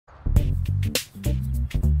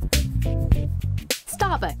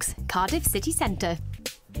Starbucks, Cardiff city centre.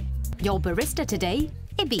 Your barista today,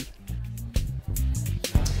 Ibby.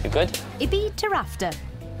 You good? Ibby Tarafdar.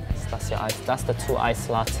 That's your ice. That's the 2 iced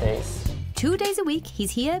lattes. 2 days a week,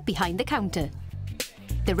 he's here behind the counter.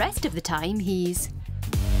 The rest of the time, he's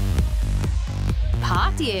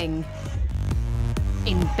partying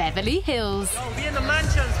in Beverly Hills. Oh, we in the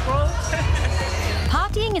mansions, bro.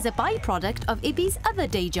 Partying is a byproduct of Ibby's other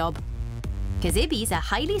day job. Because Ibby's a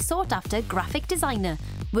highly sought-after graphic designer,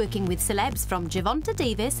 working with celebs from Gervonta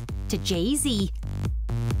Davis to Jay-Z.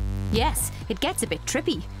 Yes, it gets a bit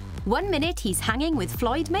trippy. 1 minute he's hanging with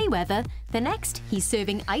Floyd Mayweather, the next he's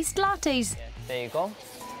serving iced lattes. There you go.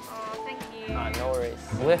 Oh, thank you. No worries.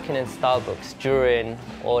 Working in Starbucks during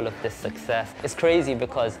all of this success, it's crazy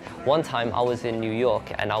because one time I was in New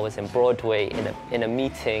York and I was in Broadway in a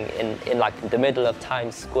meeting in like the middle of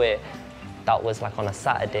Times Square. That was like on a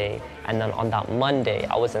Saturday, and then on that Monday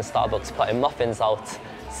I was in Starbucks putting muffins out.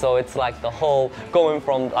 So it's like the whole going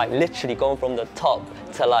from like literally going from the top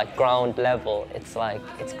to like ground level. It's like,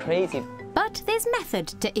 it's crazy. But there's method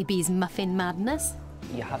to Ibby's muffin madness.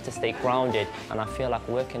 You have to stay grounded, and I feel like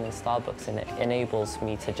working in Starbucks and it enables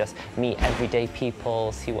me to just meet everyday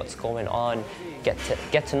people, see what's going on, get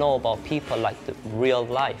to know about people like the real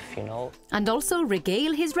life, you know. And also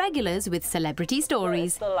regale his regulars with celebrity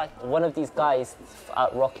stories. So like one of these guys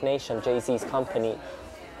at Rocnation, Jay-Z's company,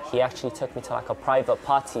 he actually took me to like a private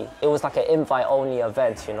party. It was like an invite-only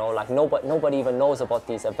event, you know, like nobody even knows about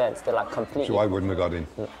these events. They're like completely... So I wouldn't have got in.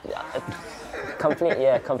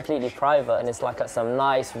 Completely private, and it's like at some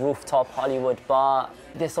nice rooftop Hollywood bar.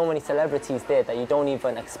 There's so many celebrities there that you don't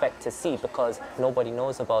even expect to see because nobody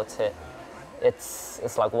knows about it.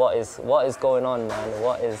 It's like what is going on, man?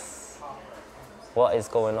 What is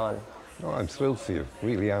going on? Oh, I'm thrilled for you,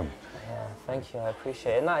 really am. Yeah, thank you, I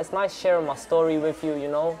appreciate it. It's nice sharing my story with you, you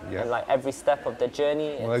know, yeah. And like every step of the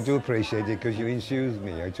journey. Well, I do appreciate it because you enthused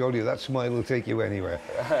me. I told you that smile will take you anywhere.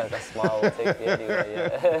 That smile will take you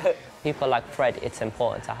anywhere, yeah. People like Fred, it's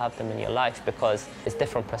important to have them in your life because it's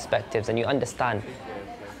different perspectives and you understand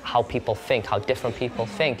how people think, how different people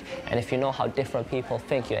think. And if you know how different people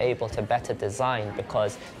think, you're able to better design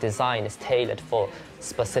because design is tailored for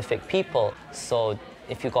specific people. So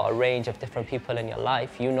if you've got a range of different people in your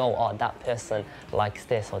life, you know, oh, that person likes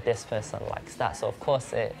this or this person likes that. So of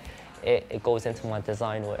course it goes into my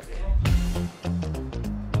design work.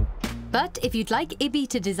 But if you'd like Ibby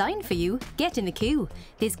to design for you, get in the queue.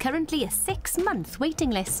 There's currently a 6-month waiting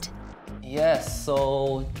list. Yes,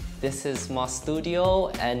 so this is my studio,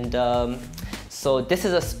 and so this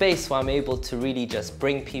is a space where I'm able to really just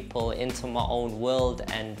bring people into my own world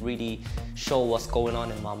and really show what's going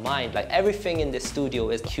on in my mind. Like everything in this studio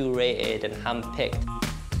is curated and handpicked.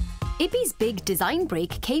 Ibby's big design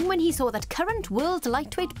break came when he saw that current world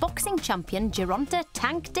lightweight boxing champion Gervonta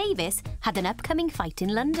 "Tank" Davis had an upcoming fight in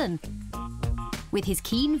London. With his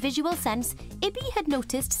keen visual sense, Ibby had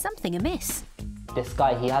noticed something amiss. This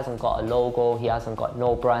guy, he hasn't got a logo, he hasn't got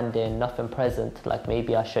no branding, nothing present. Like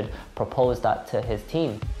maybe I should propose that to his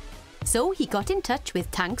team. So he got in touch with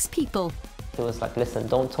Tank's people. It was like, listen,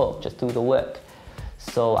 don't talk, just do the work.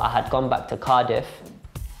 So I had gone back to Cardiff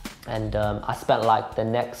and I spent like the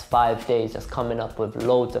next 5 days just coming up with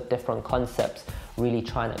loads of different concepts, really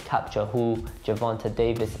trying to capture who Gervonta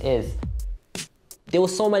Davis is. There were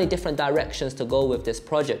so many different directions to go with this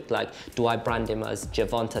project, like do I brand him as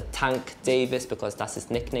Gervonta "Tank" Davis because that's his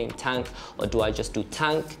nickname, Tank, or do I just do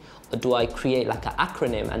Tank, or do I create like an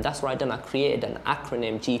acronym? And that's what I done, I created an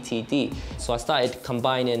acronym, GTD. So I started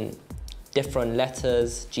combining different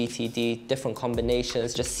letters, GTD, different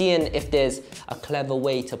combinations, just seeing if there's a clever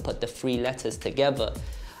way to put the 3 letters together.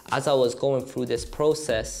 As I was going through this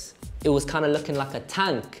process, it was kind of looking like a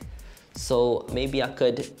tank. So maybe I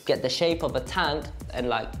could get the shape of a tank and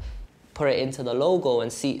like put it into the logo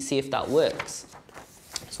and see if that works.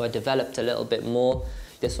 So I developed a little bit more.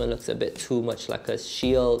 This one looks a bit too much like a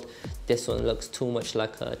shield. This one looks too much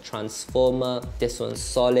like a transformer. This one's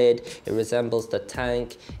solid, it resembles the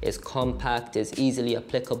tank, it's compact, it's easily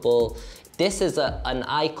applicable. This is an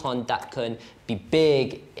icon that can be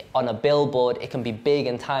big on a billboard, it can be big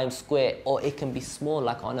in Times Square, or it can be small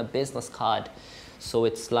like on a business card. So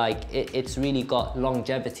it's like, it's really got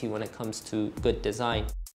longevity when it comes to good design.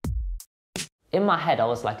 In my head, I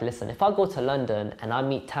was like, listen, if I go to London and I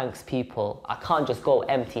meet Tank's people, I can't just go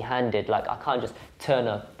empty-handed, like I can't just turn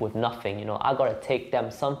up with nothing, you know, I gotta take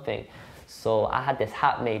them something. So I had this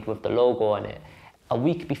hat made with the logo on it. A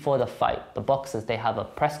week before the fight, the boxers, they have a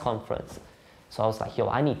press conference. So I was like, yo,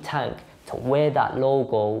 I need Tank to wear that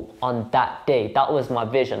logo on that day. That was my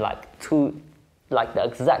vision, like the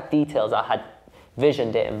exact details I had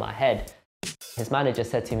visioned it in my head. His manager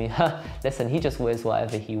said to me, listen, he just wears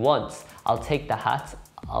whatever he wants. I'll take the hat,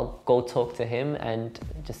 I'll go talk to him and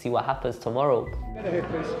just see what happens tomorrow.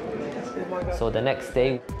 So the next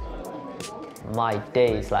day, my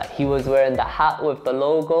days, like he was wearing the hat with the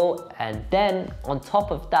logo, and then on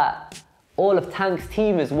top of that, all of Tank's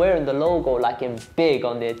team is wearing the logo like in big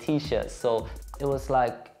on their t-shirts. So it was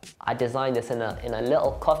like, I designed this in a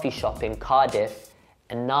little coffee shop in Cardiff,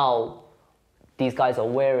 and now these guys are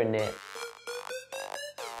wearing it.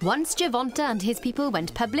 Once Gervonta and his people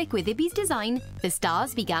went public with Ibby's design, the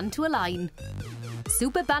stars began to align.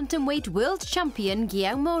 Super bantamweight world champion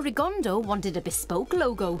Guillermo Rigondeaux wanted a bespoke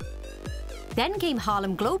logo. Then came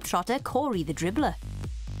Harlem Globetrotter Corey the Dribbler.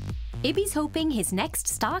 Ibby's hoping his next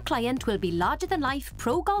star client will be larger-than-life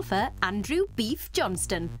pro golfer Andrew Beef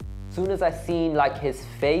Johnston. As soon as I seen like his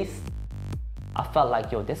face, I felt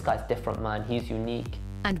like, yo, this guy's different, man. He's unique.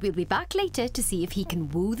 And we'll be back later to see if he can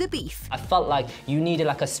woo the beef. I felt like you needed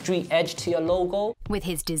like a street edge to your logo. With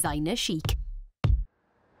his designer chic.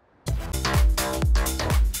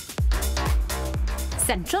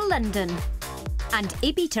 Central London. And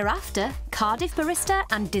Ibby Tarafdar, Cardiff barista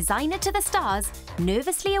and designer to the stars,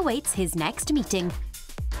 nervously awaits his next meeting.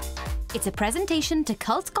 It's a presentation to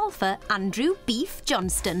cult golfer Andrew Beef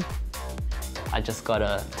Johnston. I just got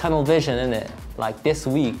a tunnel vision in it. Like this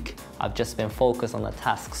week, I've just been focused on the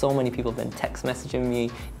task. So many people have been text messaging me,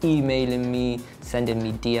 emailing me, sending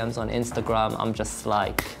me DMs on Instagram. I'm just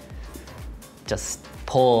like, just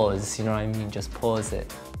pause, you know what I mean? Just pause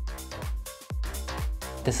it.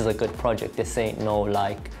 This is a good project. This ain't no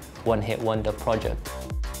like one-hit wonder project.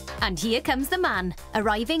 And here comes the man,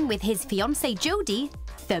 arriving with his fiancée Jodie,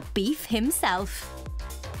 the Beef himself.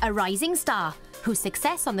 A rising star, whose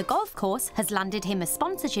success on the golf course has landed him a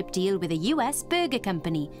sponsorship deal with a US burger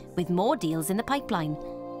company, with more deals in the pipeline.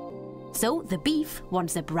 So the Beef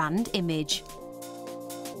wants a brand image.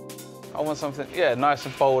 I want something, yeah, nice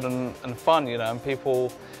and bold and fun, you know, and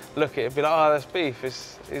people look at it and be like, oh, that's Beef,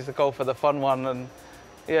 he's the golfer, the fun one, and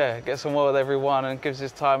yeah, gets on well with everyone and gives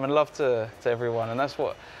his time and love to everyone, and that's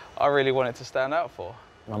what I really wanted to stand out for.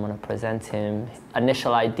 I'm going to present him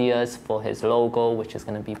initial ideas for his logo, which is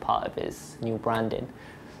going to be part of his new branding.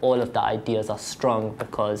 All of the ideas are strong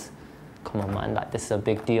because, come on man, like this is a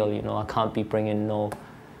big deal, you know, I can't be bringing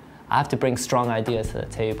I have to bring strong ideas to the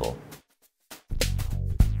table.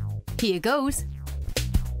 Here goes.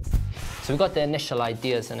 So we've got the initial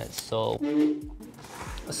ideas in it, so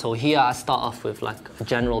here I start off with like a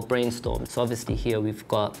general brainstorm. So obviously here we've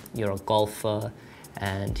got, you're a golfer,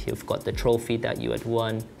 and you've got the trophy that you had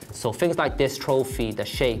won. So things like this trophy, the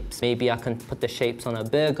shapes, maybe I can put the shapes on a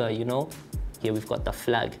burger, you know? Here we've got the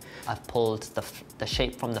flag. I've pulled the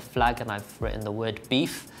shape from the flag and I've written the word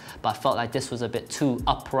beef, but I felt like this was a bit too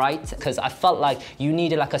upright because I felt like you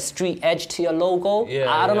needed like a street edge to your logo.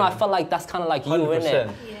 I don't know, I felt like that's kind of like 100%. You,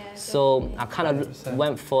 innit? Yeah, so I kind of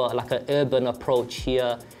went for like an urban approach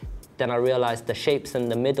here. Then I realized the shapes in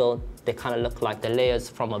the middle, they kind of look like the layers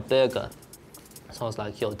from a burger. So I was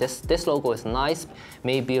like, yo, this logo is nice.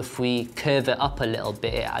 Maybe if we curve it up a little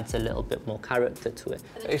bit, it adds a little bit more character to it.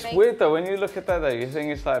 It's weird though, when you look at that though, you think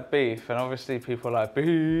it's like beef, and obviously people like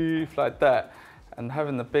beef like that, and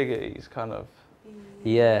having the bigger E's kind of...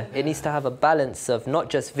 Yeah, it needs to have a balance of not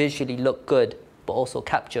just visually look good, but also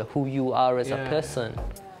capture who you are as a person.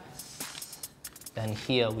 And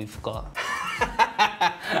here we've got...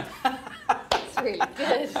 Really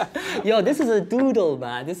good. Yo, this is a doodle,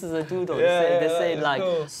 man. This is a doodle. Yeah, they say like,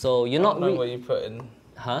 cool. So you're not. I don't know what you put in.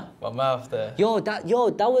 Huh? My mouth there.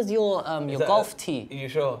 That was your golf tee. Are you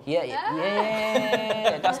sure?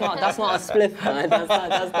 Yeah. That's not a spliff, man. That's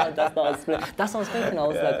not a spliff. That's what I was thinking. I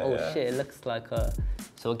was like, oh shit, it looks like a.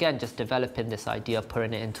 So again, just developing this idea,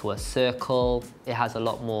 putting it into a circle. It has a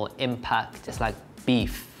lot more impact. It's like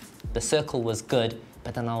beef. The circle was good,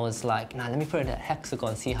 but then I was like, nah, let me put it in a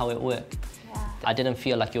hexagon, see how it works. I didn't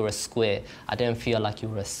feel like you were a square. I didn't feel like you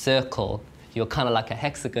were a circle. You're kind of like a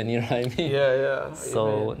hexagon, you know what I mean? Yeah.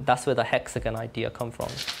 So that's where the hexagon idea come from.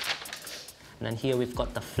 And then here we've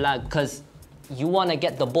got the flag, because you want to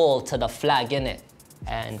get the ball to the flag, innit?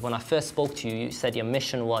 And when I first spoke to you, you said your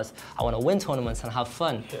mission was, I want to win tournaments and have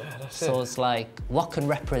fun. Yeah, that's so it's like, what can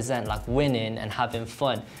represent like winning and having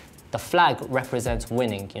fun? The flag represents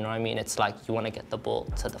winning, you know what I mean? It's like you want to get the ball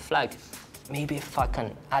to the flag. Maybe if I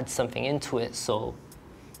can add something into it, so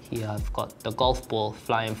here I've got the golf ball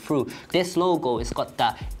flying through. This logo, it's got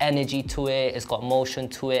that energy to it, it's got motion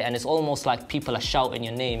to it, and it's almost like people are shouting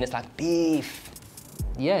your name. It's like, beef.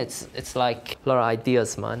 Yeah, it's like a lot of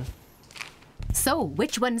ideas, man. So,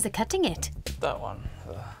 which ones are cutting it? That one.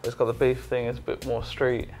 It's got the beef thing, it's a bit more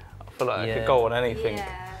street. I feel like I could go on anything.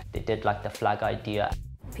 They did like the flag idea.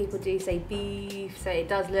 People do say beef, so it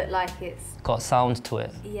does look like it's Got sound to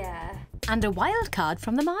it. yeah. And a wild card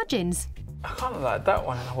from the margins. I kind of like that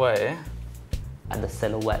one in a way. And the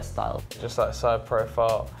silhouette style. Just like side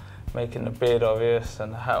profile, making the beard obvious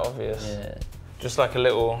and the hat obvious. Yeah. Just like a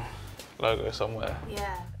little logo somewhere.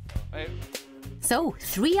 Yeah. So,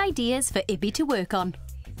 3 ideas for Ibby to work on.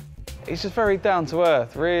 He's just very down to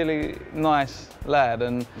earth, really nice lad,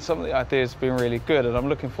 and some of the ideas have been really good, and I'm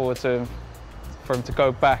looking forward to for him to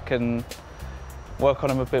go back and work on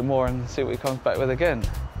them a bit more and see what he comes back with again.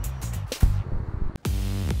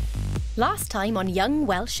 Last time on Young,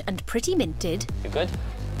 Welsh and Pretty Minted, You good?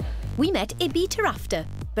 we met Ibby Tarafdar,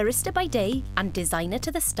 barista by day and designer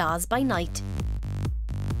to the stars by night.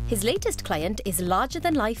 His latest client is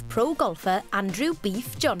larger-than-life pro golfer Andrew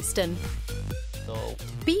Beef Johnston. So,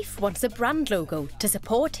 Beef wants a brand logo to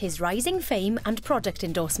support his rising fame and product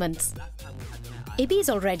endorsements. Ibby's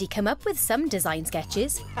already come up with some design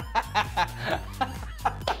sketches.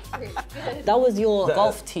 that was your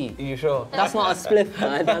golf tee. Are you sure? That's not a spliff,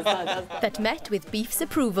 man. That's That met with Beef's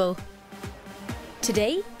approval.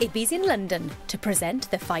 Today, Ibby's in London to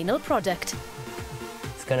present the final product.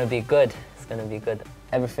 It's gonna be good. It's gonna be good.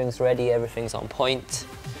 Everything's ready, everything's on point.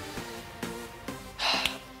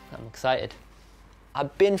 I'm excited.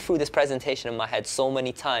 I've been through this presentation in my head so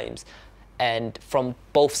many times, and from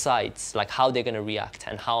both sides, like how they're gonna react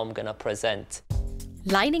and how I'm gonna present.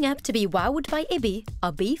 Lining up to be wowed by Ibby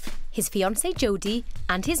are Beef, his fiancée Jodie,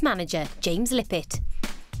 and his manager, James Lippett.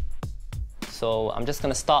 So I'm just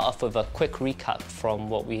going to start off with a quick recap from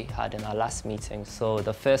what we had in our last meeting. So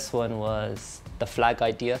the first one was the flag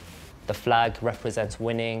idea. The flag represents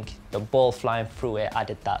winning. The ball flying through it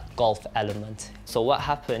added that golf element. So what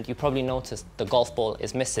happened, you probably noticed the golf ball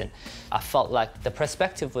is missing. I felt like the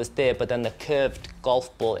perspective was there, but then the curved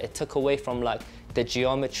golf ball, it took away from like the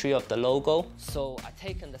geometry of the logo. So I've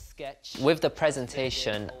taken the sketch. With the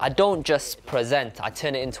presentation, I don't just present, I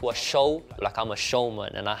turn it into a show, like I'm a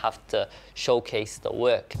showman and I have to showcase the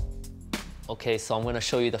work. Okay, so I'm gonna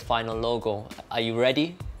show you the final logo. Are you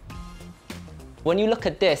ready? When you look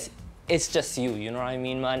at this, it's just you know what I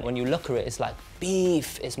mean, man? When you look at it, it's like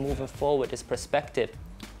Beef is moving forward, it's perspective.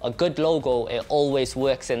 A good logo, it always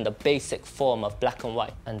works in the basic form of black and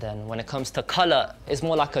white. And then when it comes to color, it's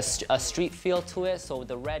more like a street feel to it. So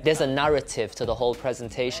the red, there's a narrative to the whole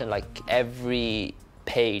presentation. Like every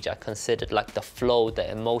page, I considered like the flow,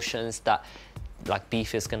 the emotions that like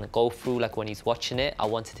Beef is gonna go through. Like when he's watching it, I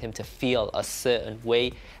wanted him to feel a certain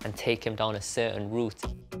way and take him down a certain route.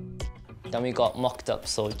 Then we got mocked up,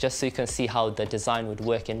 so just so you can see how the design would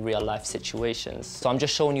work in real life situations. So I'm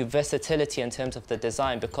just showing you versatility in terms of the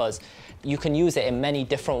design because you can use it in many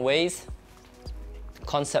different ways.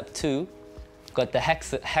 Concept 2, got the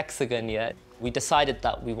hexagon here. We decided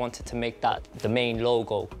that we wanted to make that the main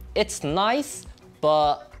logo. It's nice,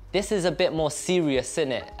 but this is a bit more serious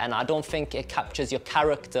in it, and I don't think it captures your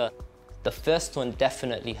character. The first one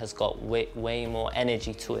definitely has got way more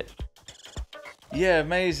energy to it. Yeah,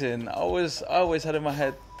 amazing. I always had in my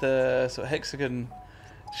head the sort of hexagon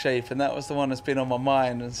shape, and that was the one that's been on my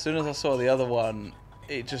mind. And as soon as I saw the other one,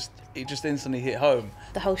 it just instantly hit home.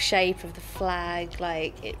 The whole shape of the flag,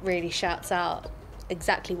 like it really shouts out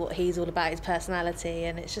exactly what he's all about, his personality,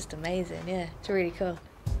 and it's just amazing. Yeah, it's really cool.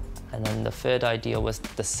 And then the third idea was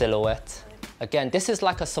the silhouette. Again, this is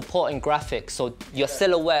like a supporting graphic, so your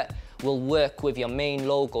silhouette will work with your main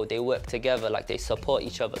logo. They work together, like they support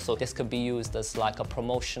each other. So this could be used as like a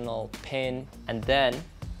promotional pin. And then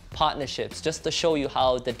partnerships, just to show you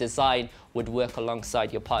how the design would work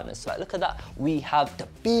alongside your partners. So like, look at that, we have the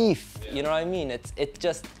beef. You know what I mean? It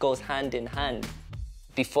just goes hand in hand.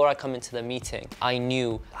 Before I come into the meeting, I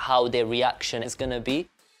knew how their reaction is gonna be.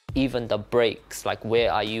 Even the breaks, like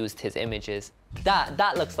where I used his images.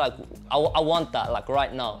 That looks like, I want that like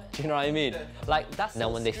right now. Do you know what I mean? Like that's. Now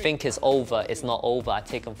when they think it's over, it's not over. I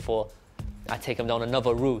take them down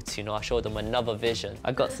another route, you know, I show them another vision.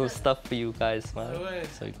 I got some stuff for you guys, man.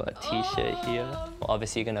 So you got a t-shirt here. Well,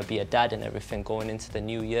 obviously you're gonna be a dad and everything going into the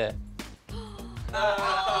new year.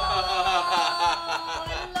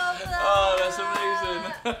 Oh, that's amazing.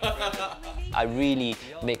 I really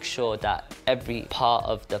make sure that every part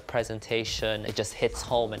of the presentation, it just hits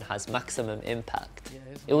home and has maximum impact.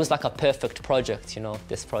 It was like a perfect project, you know,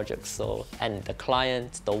 this project. So, and the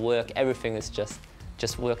client, the work, everything is just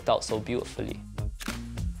worked out so beautifully.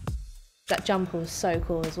 That jumper was so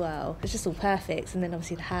cool as well. It's just all perfect, and then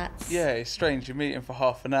obviously the hats. Yeah, it's strange. You meet him for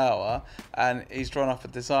half an hour, and he's drawn up a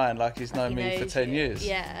design like he's known me for 10 years.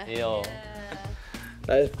 Yeah. Yo.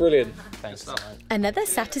 That is brilliant. Thanks, man. Another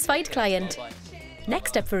satisfied client.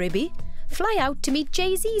 Next up for Ibby, fly out to meet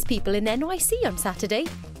Jay-Z's people in NYC on Saturday,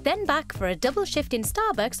 then back for a double shift in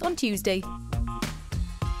Starbucks on Tuesday.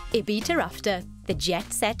 Ibby Tarafdar, the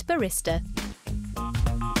jet-set barista.